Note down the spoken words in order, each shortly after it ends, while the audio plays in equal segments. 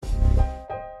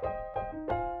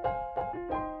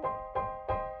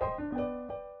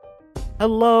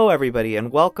Hello, everybody,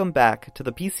 and welcome back to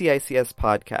the PCICS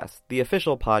podcast, the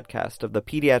official podcast of the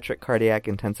Pediatric Cardiac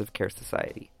Intensive Care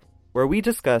Society, where we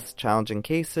discuss challenging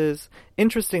cases,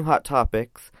 interesting hot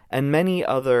topics, and many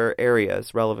other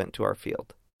areas relevant to our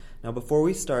field. Now, before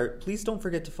we start, please don't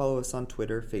forget to follow us on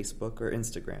Twitter, Facebook, or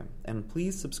Instagram, and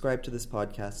please subscribe to this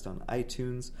podcast on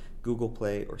iTunes, Google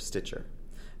Play, or Stitcher.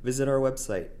 Visit our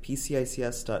website,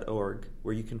 pcics.org,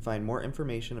 where you can find more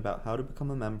information about how to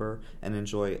become a member and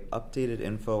enjoy updated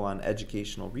info on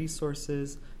educational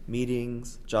resources,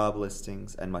 meetings, job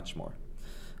listings, and much more.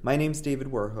 My name's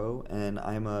David Werho, and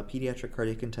I'm a pediatric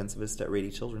cardiac intensivist at Rady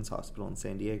Children's Hospital in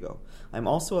San Diego. I'm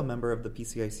also a member of the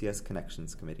PCICS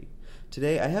Connections Committee.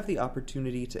 Today, I have the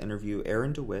opportunity to interview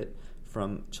Aaron DeWitt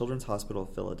from Children's Hospital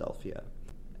of Philadelphia.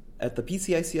 At the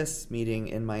PCICS meeting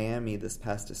in Miami this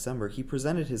past December, he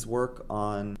presented his work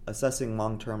on assessing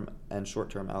long-term and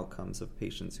short-term outcomes of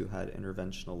patients who had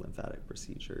interventional lymphatic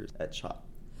procedures at CHOP.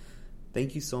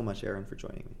 Thank you so much, Aaron, for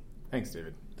joining me. Thanks,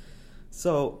 David.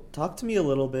 So, talk to me a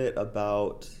little bit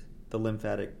about the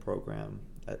lymphatic program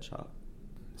at CHOP.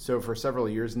 So for several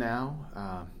years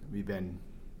now, we've been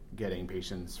getting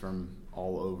patients from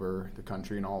all over the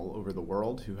country and all over the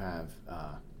world who have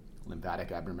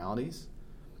lymphatic abnormalities.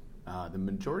 The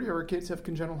majority of our kids have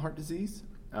congenital heart disease.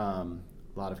 A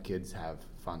lot of kids have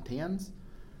Fontans,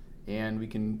 and we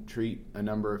can treat a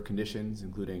number of conditions,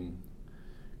 including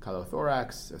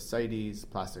chylothorax, ascites,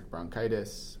 plastic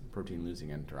bronchitis, protein-losing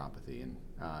enteropathy. And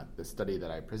the study that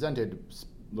I presented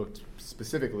looked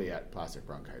specifically at plastic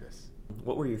bronchitis.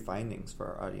 What were your findings for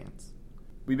our audience?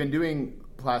 We've been doing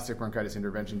plastic bronchitis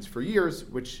interventions for years,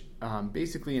 which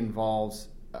basically involves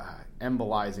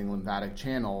embolizing lymphatic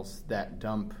channels that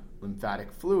dump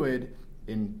lymphatic fluid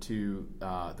into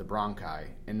the bronchi.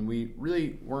 And we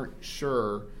really weren't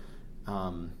sure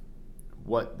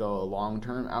what the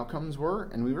long-term outcomes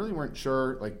were, and we really weren't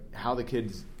sure how the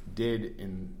kids did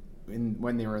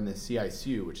when they were in the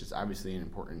CICU, which is obviously an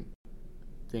important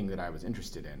thing that I was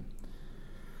interested in.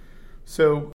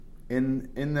 So in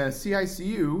the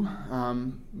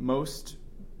CICU, most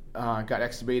got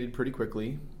extubated pretty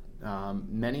quickly.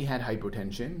 Many had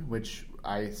hypotension, which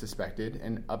I suspected,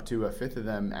 and up to a fifth of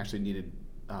them actually needed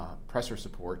pressor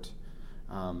support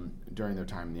during their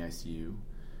time in the ICU.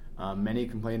 Many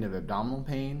complained of abdominal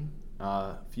pain.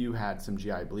 Few had some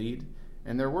GI bleed.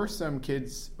 And there were some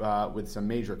kids with some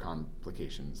major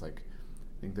complications. I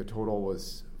think the total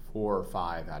was 4 or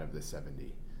 5 out of the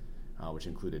 70, which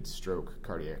included stroke,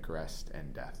 cardiac arrest,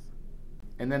 and death.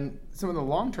 And then some of the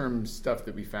long-term stuff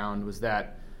that we found was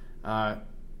that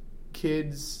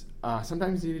kids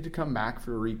sometimes needed to come back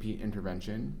for a repeat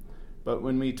intervention, but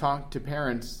when we talked to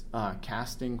parents,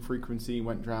 casting frequency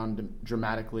went down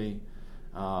dramatically.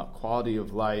 Quality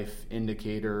of life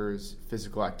indicators,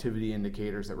 physical activity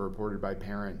indicators that were reported by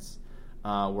parents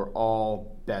were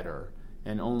all better,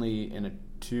 and only in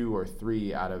 2 or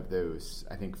 3 out of those,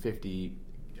 I think 50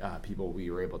 people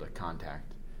we were able to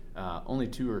contact, only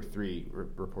 2 or 3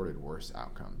 reported worse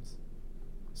outcomes.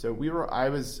 So I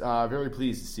was very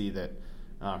pleased to see that,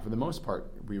 for the most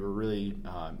part, we were really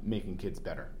making kids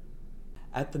better.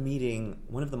 At the meeting,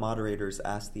 one of the moderators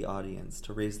asked the audience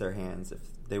to raise their hands if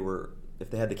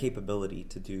they had the capability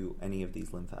to do any of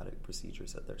these lymphatic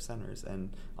procedures at their centers,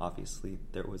 and obviously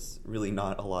there was really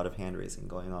not a lot of hand raising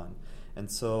going on. And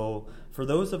so for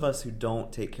those of us who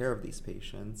don't take care of these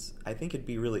patients, I think it'd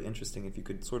be really interesting if you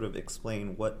could sort of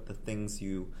explain what the things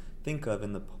you think of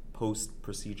in the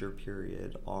post-procedure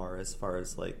period are, as far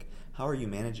as how are you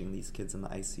managing these kids in the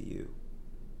ICU?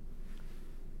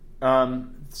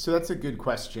 So that's a good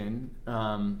question.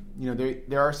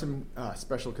 There are some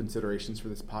special considerations for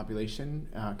this population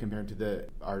compared to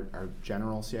our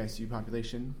general CICU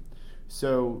population.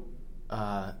 So,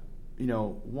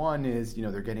 one is,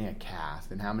 they're getting a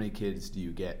cath, and how many kids do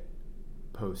you get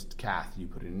post-cath? You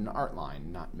put it in an art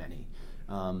line, not many.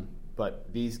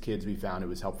 But these kids, we found it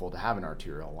was helpful to have an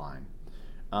arterial line.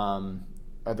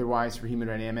 Otherwise, for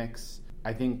hemodynamics,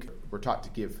 I think we're taught to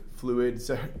give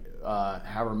fluids,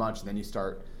 however much, and then you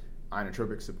start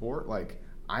inotropic support.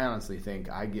 I honestly think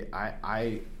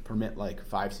I permit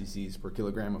 5 cc's per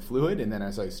kilogram of fluid, and then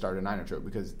as I start an inotrope,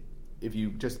 because if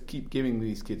you just keep giving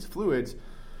these kids fluids,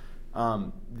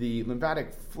 the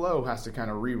lymphatic flow has to kind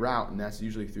of reroute, and that's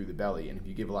usually through the belly. And if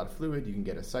you give a lot of fluid, you can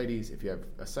get ascites. If you have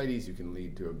ascites, you can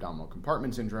lead to abdominal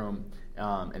compartment syndrome,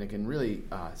 and it can really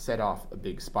set off a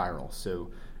big spiral. So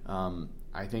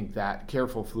I think that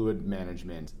careful fluid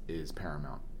management is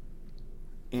paramount.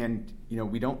 And,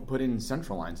 we don't put in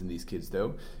central lines in these kids,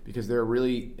 though, because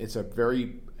it's a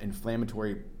very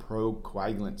inflammatory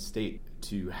procoagulant state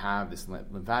to have this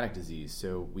lymphatic disease.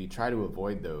 So we try to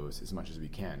avoid those as much as we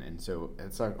can. And so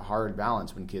it's a hard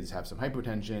balance when kids have some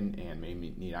hypotension and may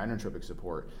need inotropic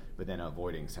support, but then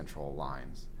avoiding central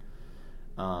lines.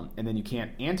 And then you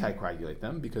can't anticoagulate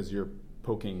them because you're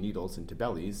poking needles into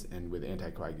bellies, and with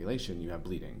anticoagulation you have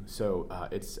bleeding. So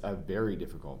it's a very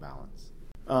difficult balance.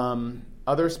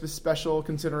 Other special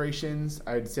considerations,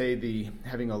 I'd say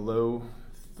having a low,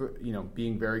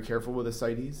 being very careful with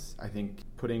ascites. I think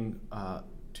putting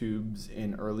tubes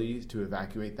in early to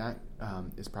evacuate that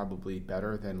is probably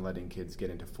better than letting kids get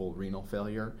into full renal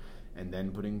failure and then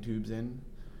putting tubes in.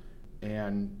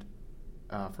 And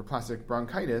for plastic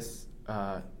bronchitis,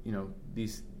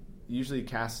 these usually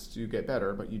casts do get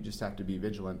better, but you just have to be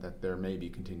vigilant that there may be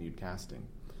continued casting.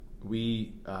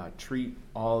 We treat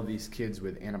all of these kids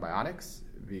with antibiotics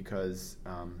because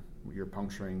you're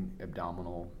puncturing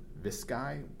abdominal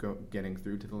visci getting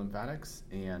through to the lymphatics.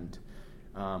 And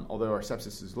although our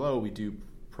sepsis is low, we do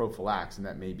prophylax, and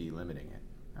that may be limiting it.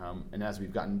 And as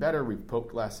we've gotten better, we've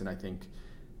poked less, and I think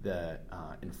the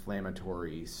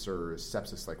inflammatory SIRS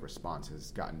sepsis-like response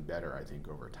has gotten better, I think,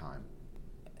 over time.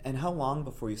 And how long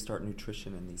before you start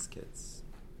nutrition in these kids?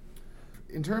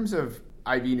 In terms of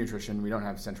IV nutrition, we don't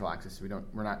have central access.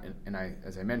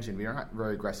 As I mentioned, we are not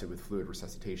very aggressive with fluid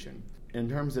resuscitation. In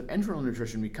terms of enteral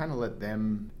nutrition, we kind of let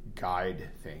them guide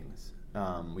things.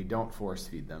 We don't force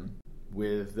feed them.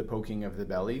 With the poking of the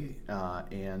belly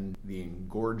and the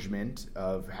engorgement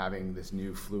of having this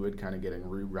new fluid kind of getting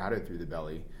rerouted through the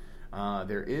belly,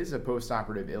 there is a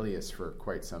postoperative ileus for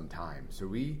quite some time. So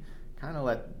we kind of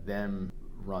let them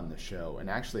run the show, and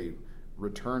actually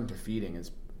return to feeding is,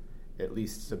 at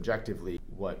least subjectively,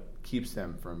 what keeps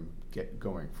them from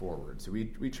going forward. So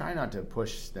we try not to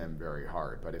push them very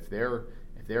hard, but if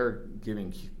they're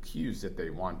giving cues that they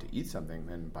want to eat something,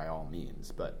 then by all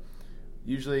means. But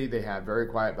usually they have very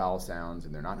quiet bowel sounds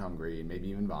and they're not hungry and maybe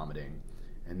even vomiting,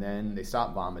 and then they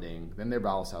stop vomiting, then their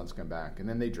bowel sounds come back, and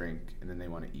then they drink, and then they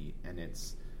want to eat, and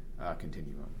it's a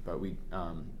continuum. But we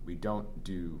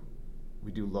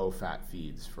do low-fat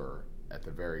feeds for, at the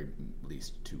very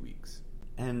least, 2 weeks.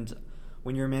 And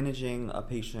when you're managing a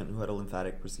patient who had a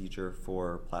lymphatic procedure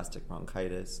for plastic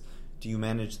bronchitis, do you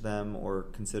manage them or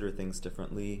consider things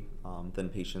differently than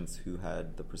patients who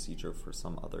had the procedure for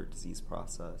some other disease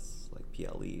process, like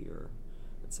PLE or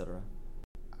et cetera?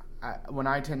 When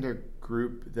I tend to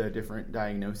group the different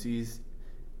diagnoses,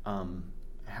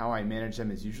 how I manage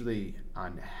them is usually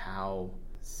on how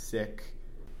sick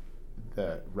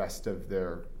the rest of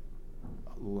their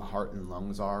heart and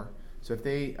lungs are. So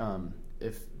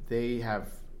if they have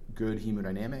good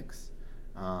hemodynamics,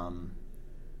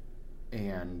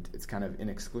 and it's kind of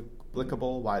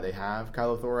inexplicable why they have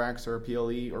chylothorax or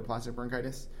PLE or plastic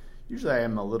bronchitis, usually I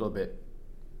am a little bit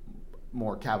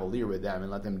more cavalier with them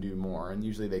and let them do more, and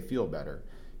usually they feel better.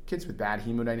 Kids with bad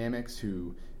hemodynamics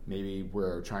who maybe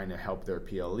we're trying to help their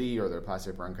PLE or their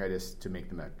plastic bronchitis to make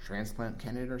them a transplant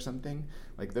candidate or something,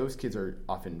 like those kids are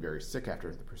often very sick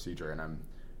after the procedure, and I'm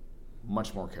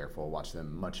much more careful, watch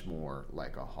them much more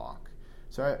like a hawk.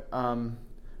 So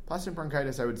plastic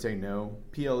bronchitis, I would say no.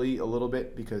 PLE a little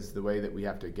bit, because the way that we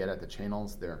have to get at the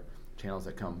channels, they're channels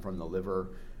that come from the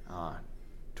liver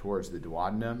towards the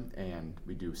duodenum, and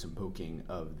we do some poking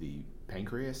of the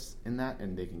pancreas in that,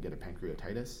 and they can get a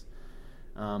pancreatitis.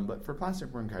 But for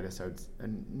plastic bronchitis, I would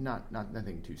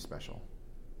nothing too special.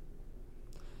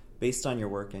 Based on your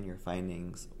work and your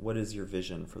findings, what is your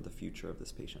vision for the future of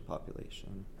this patient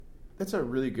population? That's a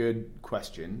really good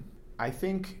question. I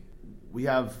think we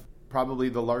have probably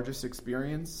the largest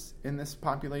experience in this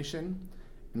population,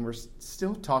 and we're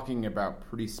still talking about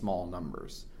pretty small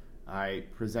numbers. I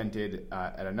presented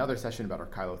at another session about our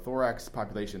chylothorax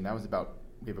population.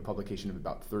 We have a publication of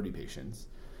about 30 patients.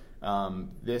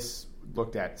 This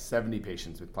looked at 70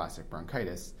 patients with plastic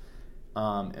bronchitis,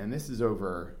 and this is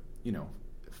over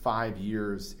 5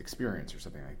 years experience or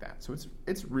something like that. So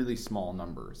it's really small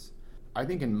numbers. I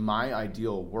think in my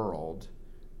ideal world,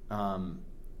 and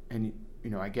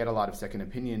I get a lot of second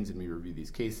opinions and we review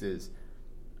these cases.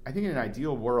 I think in an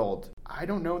ideal world, I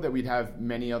don't know that we'd have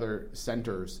many other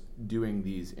centers doing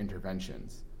these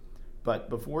interventions. But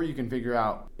before you can figure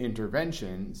out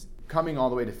interventions, coming all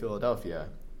the way to Philadelphia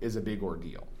is a big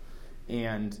ordeal.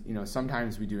 And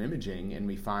sometimes we do imaging and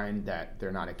we find that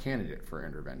they're not a candidate for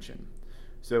intervention.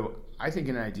 So I think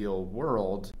in an ideal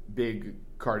world, big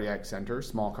cardiac centers,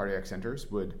 small cardiac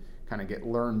centers would kind of get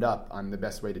learned up on the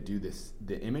best way to do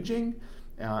the imaging,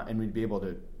 and we'd be able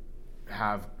to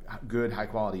have good high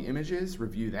quality images,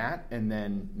 review that, and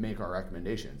then make our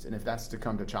recommendations. And if that's to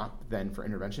come to CHOP then for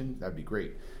intervention, that'd be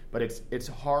great. But it's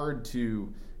hard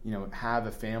to have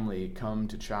a family come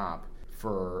to CHOP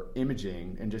for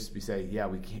imaging and just say, yeah,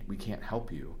 we can't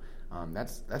help you.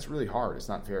 That's really hard. It's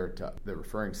not fair to the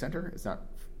referring center. It's not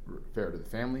fair to the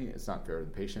family. It's not fair to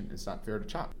the patient. It's not fair to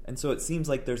CHOP. And so it seems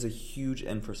like there's a huge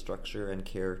infrastructure and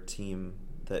care team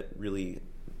that really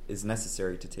is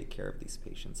necessary to take care of these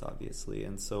patients, obviously.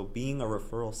 And so being a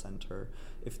referral center,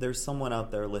 if there's someone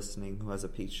out there listening who has a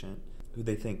patient who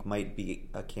they think might be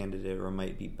a candidate or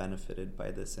might be benefited by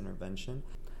this intervention,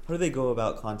 how do they go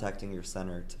about contacting your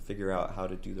center to figure out how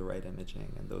to do the right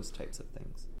imaging and those types of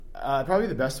things? Probably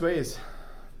the best way is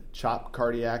CHOP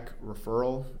cardiac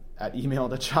referral at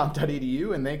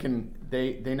email.chop.edu, and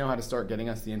they know how to start getting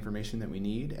us the information that we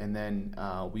need, and then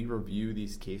we review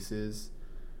these cases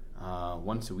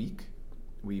once a week.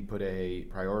 We put a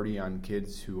priority on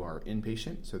kids who are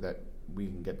inpatient so that we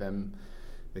can get them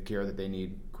the care that they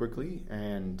need quickly,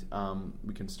 and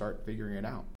we can start figuring it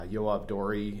out. Yoav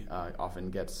Dori often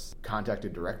gets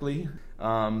contacted directly,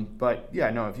 but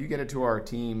yeah, no, if you get it to our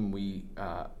team, we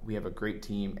have a great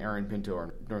team. Erin Pinto,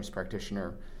 our nurse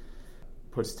practitioner,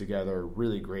 puts together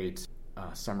really great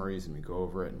summaries, and we go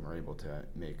over it, and we're able to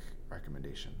make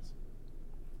recommendations.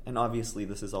 And obviously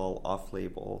this is all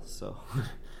off-label, so...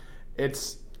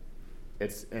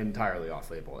 It's entirely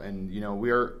off-label, and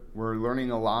we're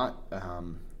learning a lot.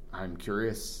 I'm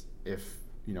curious if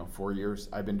 4 years.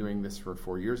 I've been doing this for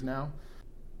 4 years now.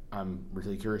 I'm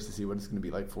really curious to see what it's going to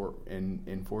be like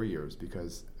in 4 years,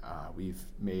 because we've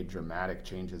made dramatic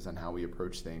changes on how we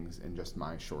approach things in just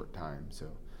my short time. So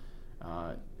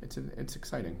it's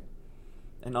exciting.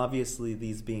 And obviously,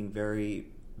 these being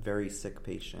very, very sick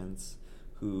patients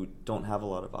who don't have a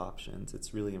lot of options,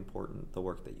 it's really important, the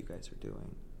work that you guys are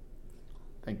doing.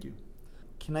 Thank you.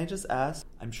 Can I just ask,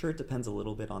 I'm sure it depends a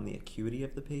little bit on the acuity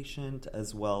of the patient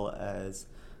as well as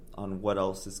on what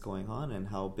else is going on and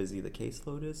how busy the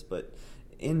caseload is, but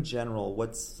in general,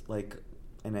 what's like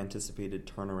an anticipated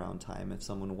turnaround time if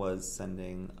someone was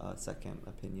sending a second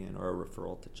opinion or a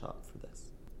referral to CHOP for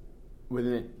this?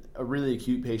 With a really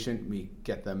acute patient, we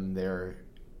get them there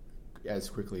as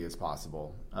quickly as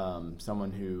possible.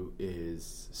 Someone who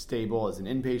is stable as an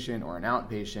inpatient or an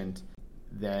outpatient,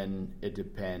 then it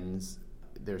depends.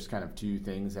 There's kind of two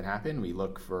things that happen. We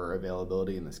look for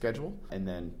availability in the schedule, and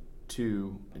then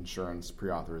 2, insurance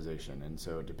pre-authorization. And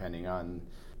so depending on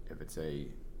if it's a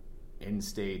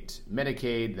in-state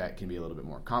Medicaid, that can be a little bit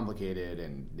more complicated,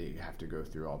 and they have to go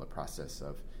through all the process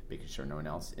of making sure no one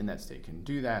else in that state can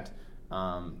do that.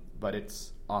 But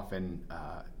it's often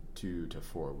 2 to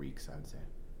 4 weeks, I would say.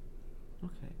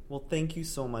 Okay. Well, thank you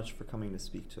so much for coming to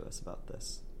speak to us about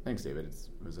this. Thanks, David.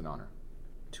 It was an honor.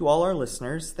 To all our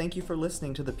listeners, thank you for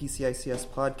listening to the PCICS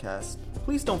podcast.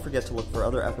 Please don't forget to look for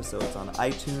other episodes on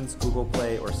iTunes, Google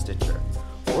Play, or Stitcher,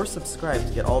 or subscribe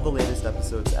to get all the latest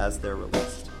episodes as they're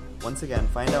released. Once again,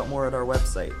 find out more at our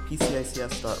website,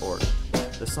 pcics.org.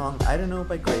 The song I Don't Know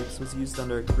by Grapes was used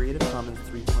under a Creative Commons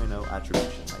 3.0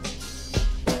 attribution license.